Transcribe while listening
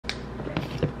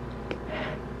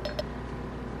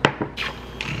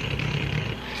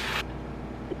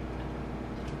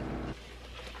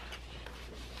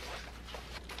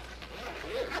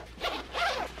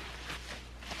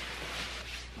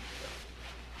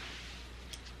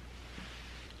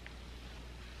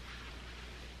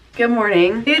Good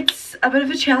morning. It's a bit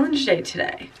of a challenge day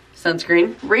today.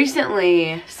 Sunscreen.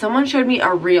 Recently, someone showed me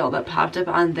a reel that popped up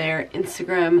on their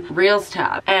Instagram Reels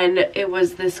tab. And it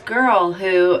was this girl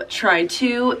who tried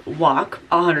to walk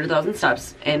 100,000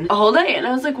 steps in a whole day. And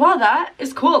I was like, wow, that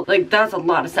is cool. Like, that's a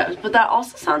lot of steps. But that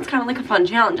also sounds kind of like a fun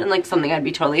challenge and like something I'd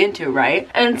be totally into, right?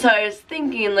 And so I was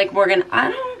thinking, like, Morgan, I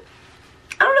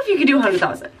don't know if you could do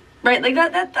 100,000. Right? Like,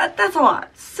 that's a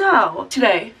lot. So,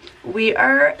 today, we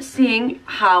are seeing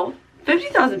how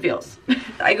 50,000 feels.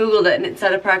 I googled it and it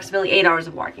said approximately 8 hours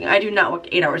of walking. I do not walk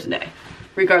 8 hours a day.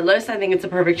 Regardless, I think it's a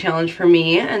perfect challenge for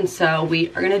me, and so we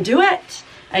are gonna do it.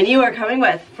 And you are coming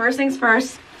with. First things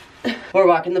first, we're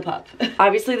walking the pup.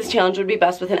 Obviously this challenge would be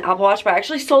best with an Apple Watch, but I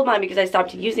actually sold mine because I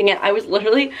stopped using it. I was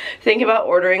literally thinking about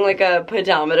ordering like a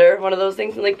pedometer, one of those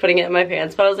things, and like putting it in my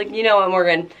pants, but I was like, you know what,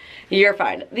 Morgan, you're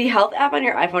fine. The health app on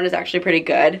your iPhone is actually pretty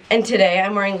good. And today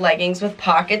I'm wearing leggings with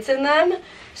pockets in them.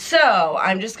 So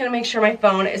I'm just gonna make sure my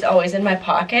phone is always in my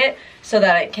pocket so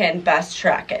that I can best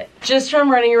track it. Just from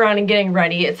running around and getting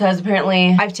ready, it says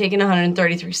apparently I've taken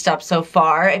 133 steps so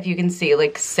far. If you can see,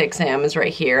 like 6 a.m. is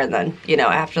right here, and then, you know,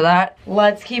 after that.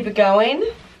 Let's keep it going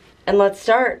and let's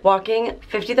start walking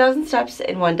 50,000 steps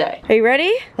in one day. Are you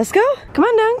ready? Let's go. Come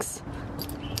on, Dunks.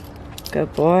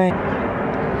 Good boy.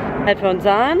 Headphones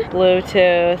on,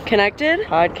 Bluetooth connected,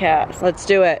 podcast. Let's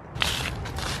do it.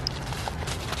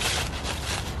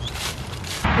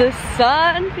 The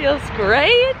sun feels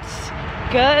great.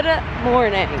 Good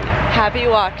morning. Happy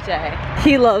walk day.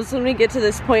 He loves when we get to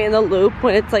this point in the loop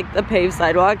when it's like the paved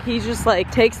sidewalk. He just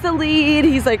like takes the lead.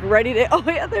 He's like ready to, oh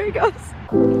yeah, there he goes.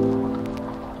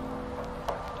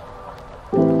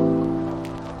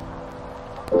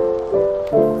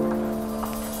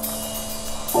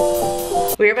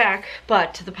 We're back,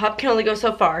 but the pup can only go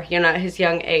so far, you know, at his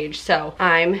young age. So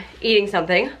I'm eating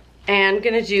something and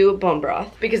gonna do bone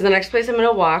broth because the next place I'm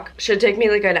gonna walk should take me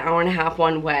like an hour and a half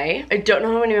one way. I don't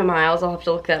know how many miles, I'll have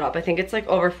to look that up. I think it's like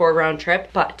over 4 round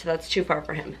trip, but that's too far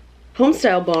for him.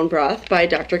 Homestyle bone broth by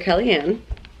Dr. Kellyanne.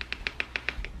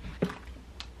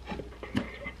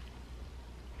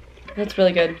 That's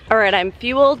really good. All right, I'm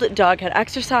fueled, dog had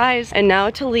exercise, and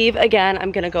now to leave again,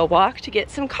 I'm gonna go walk to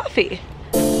get some coffee.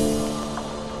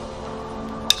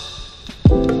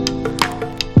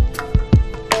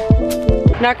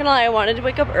 Not gonna lie, I wanted to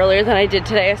wake up earlier than I did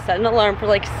today. I set an alarm for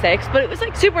like 6, but it was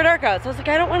like super dark out. So I was like,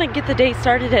 I don't wanna get the day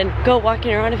started and go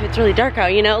walking around if it's really dark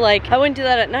out, you know? Like, I wouldn't do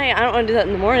that at night. I don't wanna do that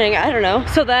in the morning. I don't know.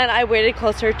 So then I waited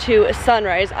closer to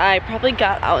sunrise. I probably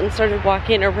got out and started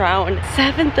walking around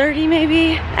 7:30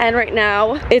 maybe. And right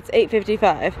now it's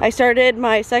 8:55. I started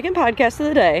my second podcast of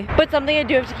the day. But something I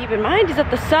do have to keep in mind is that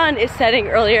the sun is setting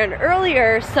earlier and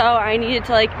earlier. So I needed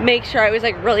to like make sure I was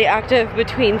like really active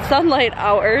between sunlight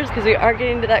hours because we are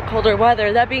getting into that colder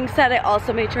weather. That being said, I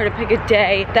also made sure to pick a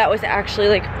day that was actually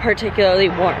like particularly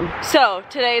warm. So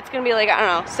today it's gonna be like, I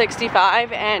don't know,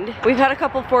 65, and we've had a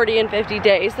couple 40 and 50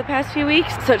 days the past few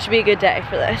weeks, so it should be a good day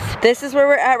for this. This is where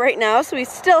we're at right now, so we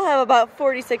still have about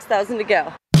 46,000 to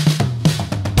go.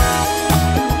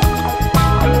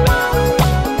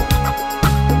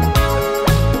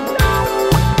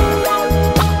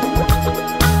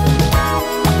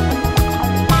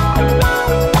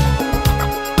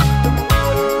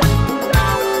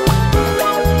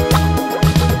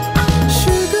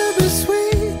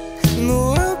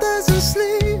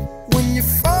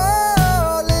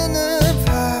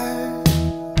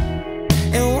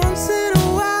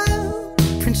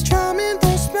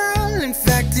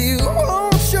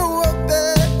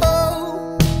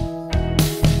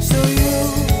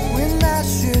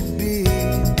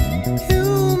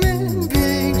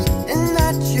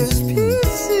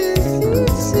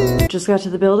 Just got to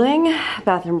the building,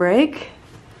 bathroom break.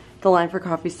 The line for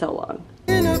coffee's so long.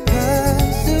 In a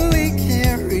past that we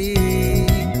can't read.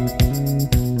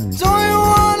 Don't you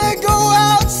wanna go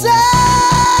outside?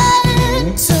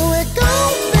 So it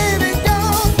go, baby, go,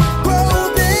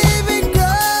 baby,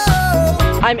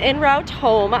 go. I'm en route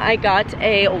home. I got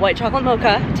a white chocolate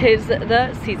mocha. 'Tis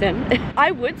the season.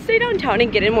 I would stay downtown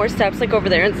and get in more steps like over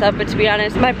there and stuff, but to be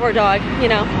honest, my poor dog, you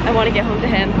know, I want to get home to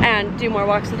him and do more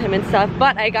walks with him and stuff.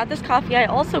 But I got this coffee. I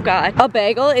also got a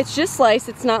bagel. It's just sliced.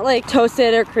 It's not like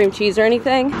toasted or cream cheese or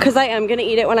anything because I am gonna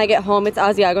eat it when I get home. It's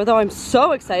Asiago though. I'm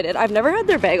so excited. I've never had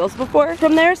their bagels before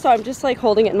from there, so I'm just like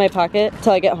holding it in my pocket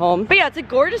till I get home. But yeah, it's a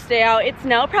gorgeous day out. It's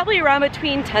now probably around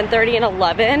between 10:30 and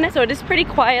 11, so it is pretty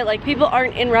quiet. Like people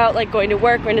aren't en route like going to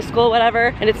work, going to school,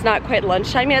 whatever, and it's not quite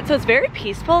lunchtime yet, so it's very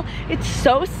peaceful. It's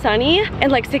so sunny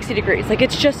and like 60 degrees. Like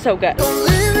it's just so good. Don't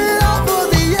leave it all for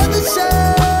the other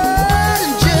side.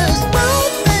 Just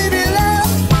move, baby, love.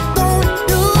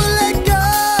 Don't let go.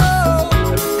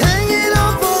 Hanging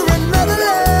on for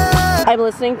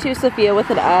listening to Sophia with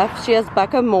an F. She has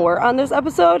Becca Moore on this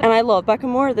episode, and I love Becca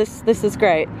Moore. This is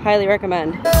great. Highly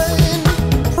recommend.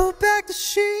 Pull back the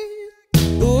sheet,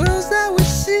 the worlds that we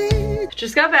see.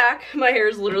 Just got back. My hair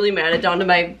is literally matted down to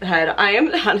my head. I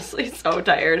am honestly so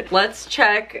tired. Let's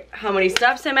check how many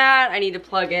steps I'm at. I need to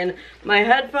plug in my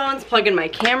headphones, plug in my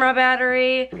camera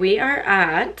battery. We are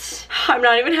at, I'm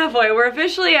not even halfway. We're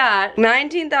officially at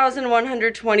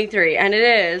 19,123, and it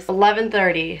is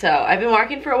 11:30. So I've been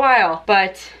walking for a while,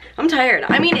 but I'm tired.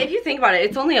 I mean, if you think about it,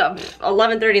 it's only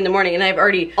 11:30 in the morning and I've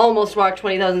already almost walked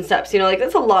 20,000 steps. You know, like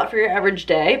that's a lot for your average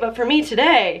day, but for me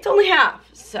today, it's only half.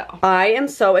 So I am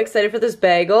so excited for this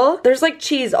bagel. There's like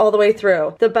cheese all the way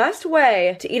through. The best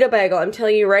way to eat a bagel, I'm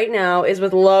telling you right now, is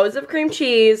with loads of cream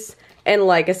cheese and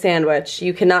like a sandwich.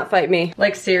 You cannot fight me.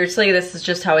 Like seriously, this is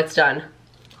just how it's done.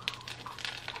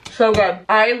 So good.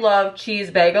 I love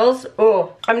cheese bagels.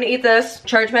 Oh, I'm gonna eat this,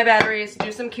 charge my batteries,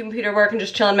 do some computer work, and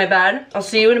just chill in my bed. I'll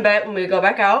see you in a bit when we go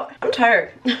back out. I'm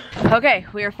tired. Okay,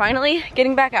 we are finally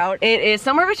getting back out. It is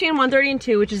somewhere between 1:30 and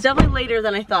 2, which is definitely later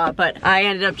than I thought, but I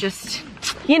ended up just,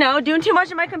 you know, doing too much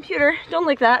on my computer. Don't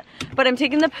like that. But I'm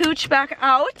taking the pooch back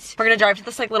out. We're gonna drive to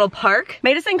this like little park.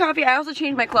 Made us some coffee. I also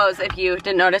changed my clothes if you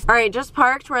didn't notice. All right, just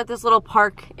parked. We're at this little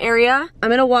park area. I'm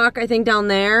gonna walk, I think, down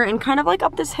there and kind of like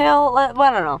up this hill. Well,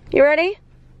 I don't know. You ready?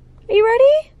 Are you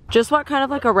ready? Just walk kind of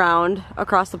like around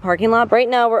across the parking lot. Right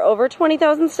now we're over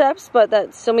 20,000 steps, but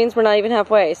that still means we're not even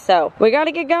halfway. So we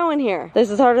gotta get going here. This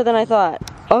is harder than I thought.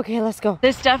 Okay, let's go.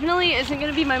 This definitely isn't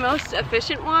gonna be my most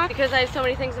efficient walk because I have so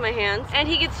many things in my hands and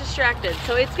he gets distracted.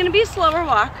 So it's gonna be a slower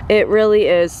walk. It really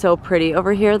is so pretty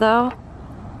over here though.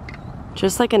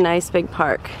 Just like a nice big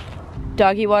park.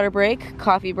 Doggy water break,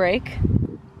 coffee break.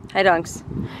 Hi Dunks.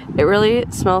 It really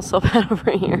smells so bad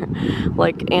over here,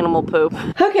 like animal poop.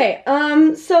 Okay,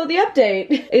 so the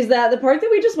update is that the park that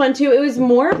we just went to, it was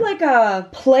more of like a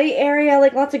play area,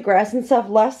 like lots of grass and stuff,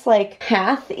 less like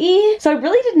path-y. So I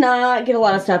really did not get a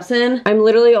lot of steps in. I'm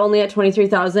literally only at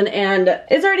 23,000 and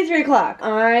it's already 3 o'clock.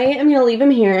 I am gonna leave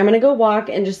him here. I'm gonna go walk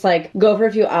and just like go for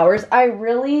a few hours. I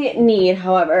really need,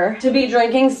 however, to be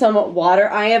drinking some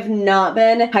water. I have not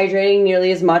been hydrating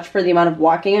nearly as much for the amount of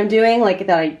walking I'm doing, like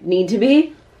that I need to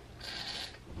be.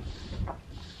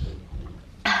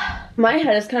 My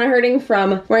head is kind of hurting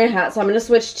from wearing a hat, so I'm gonna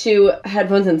switch to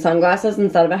headphones and sunglasses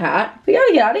instead of a hat. We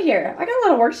gotta get out of here. I got a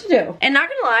lot of work to do. And not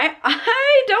gonna lie,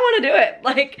 I don't wanna do it.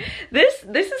 Like, this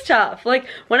is tough. Like,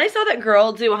 when I saw that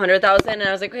girl do 100,000 and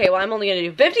I was like, okay, well, I'm only gonna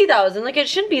do 50,000. Like, it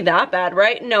shouldn't be that bad,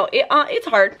 right? No, it's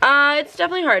hard. It's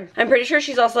definitely hard. I'm pretty sure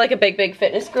she's also like a big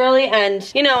fitness girly, and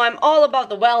you know, I'm all about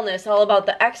the wellness, all about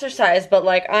the exercise, but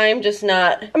like, I'm just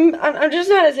not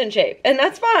as in shape, and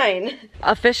that's fine.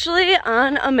 Officially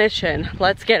on a mission.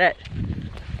 Let's get it.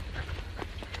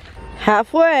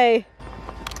 Halfway.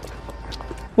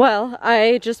 Well,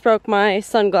 I just broke my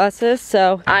sunglasses,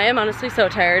 so I am honestly so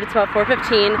tired. It's about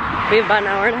 4:15. We have about an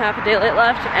hour and a half of daylight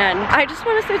left, and I just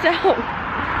want to sit down,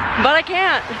 but I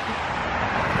can't.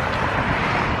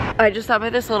 I just stopped by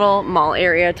this little mall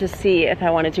area to see if I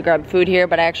wanted to grab food here,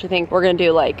 but I actually think we're gonna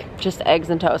do like just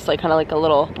eggs and toast, like kind of like a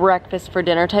little breakfast for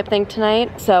dinner type thing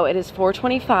tonight. So it is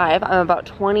 4:25. I'm about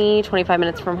 25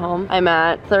 minutes from home. I'm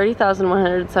at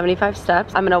 30,175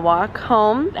 steps. I'm gonna walk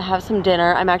home, have some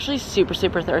dinner. I'm actually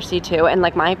super thirsty too, and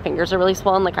like my fingers are really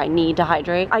swollen, like I need to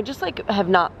hydrate. I just like have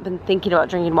not been thinking about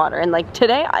drinking water, and like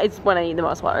today is when I need the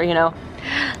most water, you know?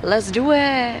 Let's do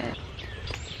it.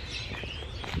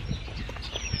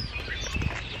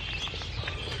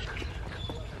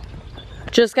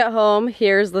 Just got home,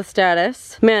 here's the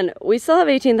status. Man, we still have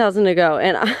 18,000 to go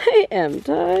and I am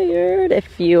tired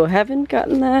if you haven't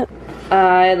gotten that.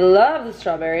 I love the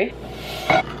strawberry.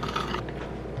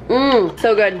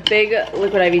 So good. Big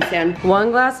liquid IV stand.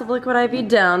 1 glass of liquid IV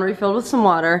down, refilled with some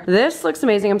water. This looks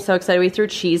amazing. I'm so excited. We threw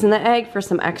cheese in the egg for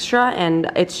some extra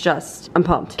and it's just, I'm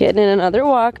pumped. Getting in another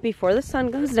walk before the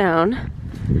sun goes down.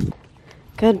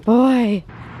 Good boy.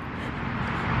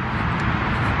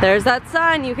 There's that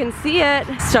sun, you can see it.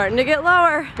 Starting to get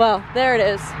lower. Well, there it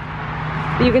is.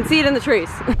 You can see it in the trees.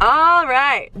 All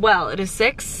right, well, it is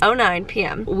 6:09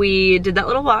 p.m. We did that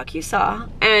little walk you saw,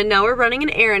 and now we're running an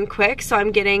errand quick, so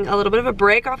I'm getting a little bit of a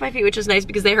break off my feet, which is nice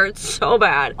because they hurt so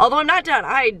bad. Although I'm not done,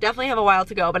 I definitely have a while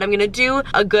to go, but I'm gonna do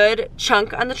a good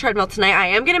chunk on the treadmill tonight. I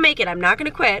am gonna make it, I'm not gonna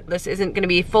quit. This isn't gonna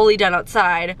be fully done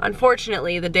outside.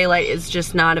 Unfortunately, the daylight is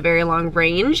just not a very long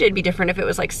range. It'd be different if it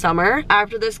was like summer.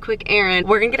 After this quick errand,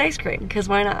 we're gonna get ice cream, because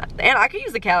why not? And I could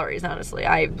use the calories, honestly.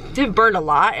 I have burned a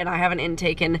lot, and I haven't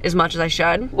intaken as much as I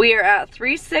should. We are at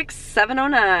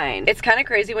 36709. It's kind of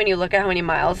crazy when you look at how many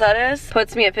miles that is.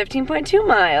 Puts me me at 15.2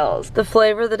 miles. The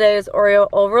flavor of the day is Oreo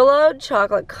overload,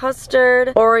 chocolate custard,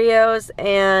 Oreos,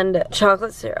 and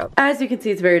chocolate syrup. As you can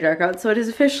see, it's very dark out, so it is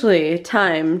officially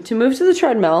time to move to the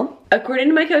treadmill. According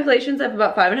to my calculations, I have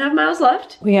about 5.5 miles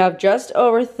left. We have just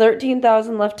over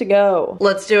 13,000 left to go.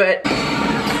 Let's do it.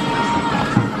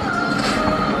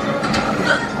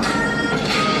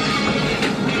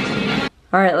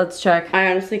 All right, let's check. I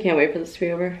honestly can't wait for this to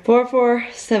be over.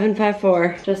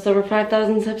 44754. Just over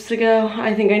 5,000 steps to go.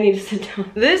 I think I need to sit down.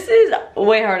 This is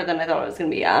way harder than I thought it was gonna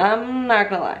be. I'm not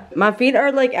gonna lie. My feet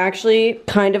are like actually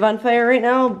kind of on fire right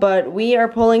now, but we are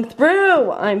pulling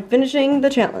through. I'm finishing the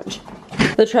challenge.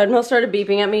 The treadmill started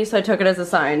beeping at me, so I took it as a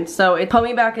sign. So it put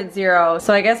me back at 0.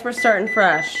 So I guess we're starting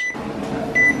fresh.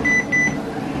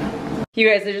 You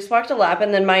guys, I just walked a lap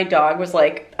and then my dog was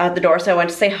like at the door, so I went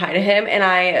to say hi to him and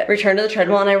I returned to the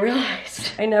treadmill and I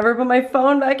realized I never put my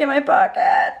phone back in my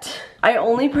pocket. I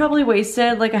only probably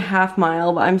wasted like a half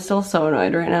mile, but I'm still so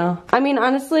annoyed right now. I mean,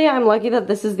 honestly, I'm lucky that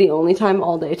this is the only time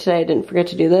all day today I didn't forget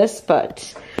to do this,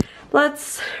 but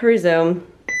let's resume.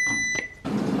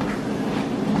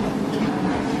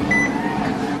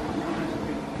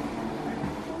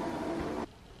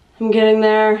 I'm getting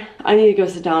there. I need to go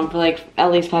sit down for like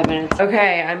at least 5 minutes.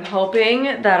 Okay, I'm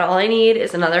hoping that all I need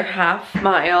is another half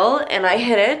mile and I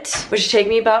hit it, which should take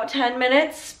me about 10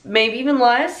 minutes, maybe even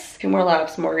less. 2 more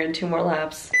laps, Morgan, 2 more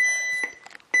laps.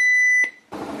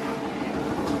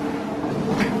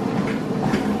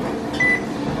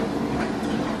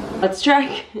 Let's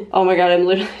check. Oh my God, I'm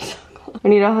literally so close. I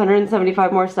need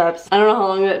 175 more steps. I don't know how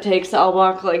long that takes. I'll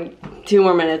walk like 2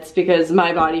 more minutes because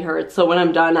my body hurts. So when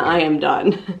I'm done, I am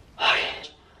done.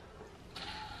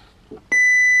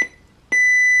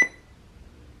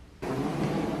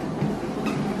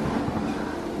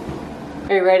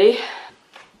 Are you ready?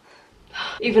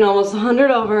 Even almost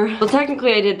 100 over. Well,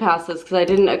 technically I did pass this because I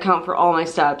didn't account for all my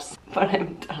steps, but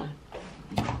I'm done.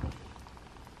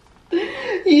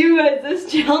 You guys, this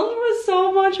challenge was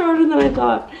so much harder than I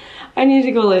thought. I need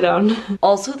to go lay down.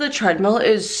 Also, the treadmill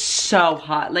is so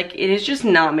hot. Like, it is just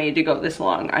not made to go this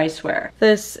long, I swear.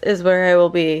 This is where I will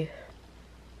be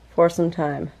for some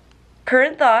time.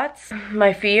 Current thoughts,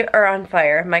 my feet are on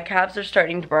fire, my calves are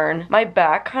starting to burn, my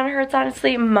back kind of hurts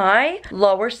honestly, my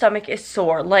lower stomach is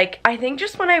sore. Like, I think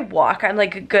just when I walk, I'm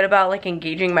like good about like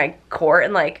engaging my core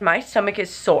and like my stomach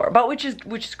is sore, but which is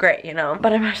great, you know,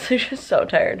 but I'm actually just so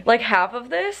tired. Like half of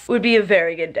this would be a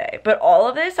very good day, but all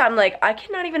of this, I'm like, I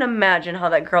cannot even imagine how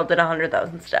that girl did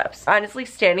 100,000 steps. Honestly,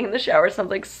 standing in the shower sounds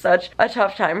like such a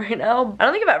tough time right now. I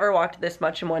don't think I've ever walked this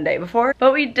much in one day before,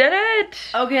 but we did it.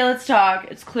 Okay, let's talk.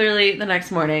 It's clearly the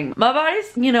next morning. My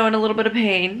body's, you know, in a little bit of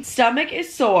pain. Stomach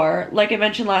is sore, like I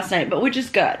mentioned last night, but which is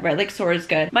good, right? Like sore is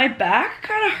good. My back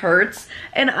kind of hurts,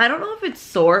 and I don't know if it's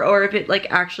sore or if it like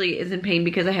actually is in pain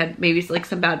because I had maybe like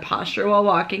some bad posture while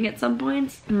walking at some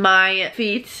points. My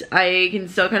feet, I can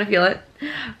still kind of feel it.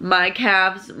 My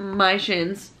calves, my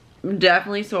shins,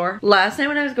 definitely sore. Last night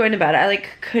when I was going to bed, I like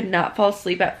could not fall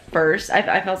asleep at first.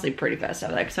 I fell asleep pretty fast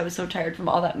after that because I was so tired from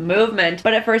all that movement.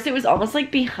 But at first it was almost like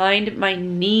behind my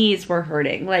knees were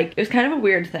hurting. Like it was kind of a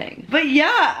weird thing. But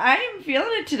yeah, I'm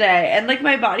feeling it today. And like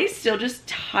my body's still just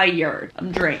tired.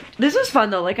 I'm drained. This was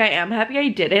fun though. Like I am happy I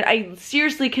did it. I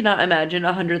seriously cannot imagine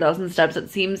 100,000 steps.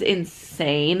 It seems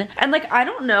insane. And like I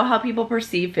don't know how people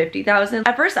perceive 50,000.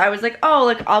 At first I was like, oh,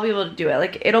 like I'll be able to do it.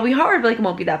 Like it'll be hard, but like it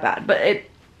won't be that bad. But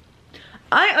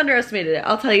I underestimated it,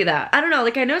 I'll tell you that. I don't know,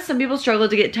 like I know some people struggle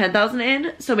to get 10,000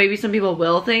 in, so maybe some people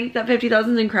will think that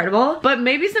 50,000 is incredible, but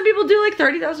maybe some people do like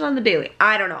 30,000 on the daily.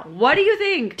 I don't know. What do you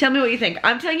think? Tell me what you think.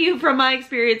 I'm telling you from my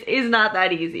experience, it's not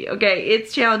that easy, okay?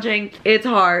 It's challenging, it's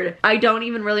hard. I don't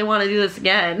even really want to do this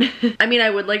again. I mean, I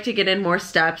would like to get in more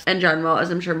steps in general,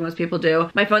 as I'm sure most people do.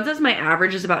 My phone says my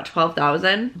average is about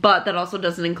 12,000, but that also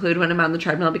doesn't include when I'm on the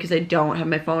treadmill because I don't have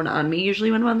my phone on me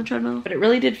usually when I'm on the treadmill. But it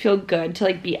really did feel good to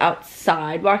like be outside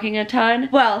walking a ton.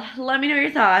 Well, let me know your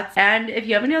thoughts, and if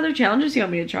you have any other challenges you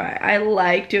want me to try. I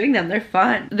like doing them, they're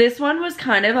fun. This one was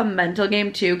kind of a mental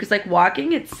game too, because like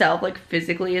walking itself like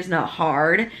physically is not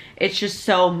hard, it's just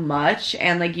so much,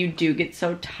 and like you do get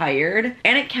so tired,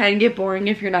 and it can get boring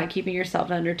if you're not keeping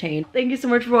yourself entertained. Thank you so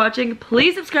much for watching.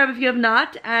 Please subscribe if you have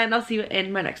not, and I'll see you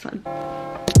in my next one.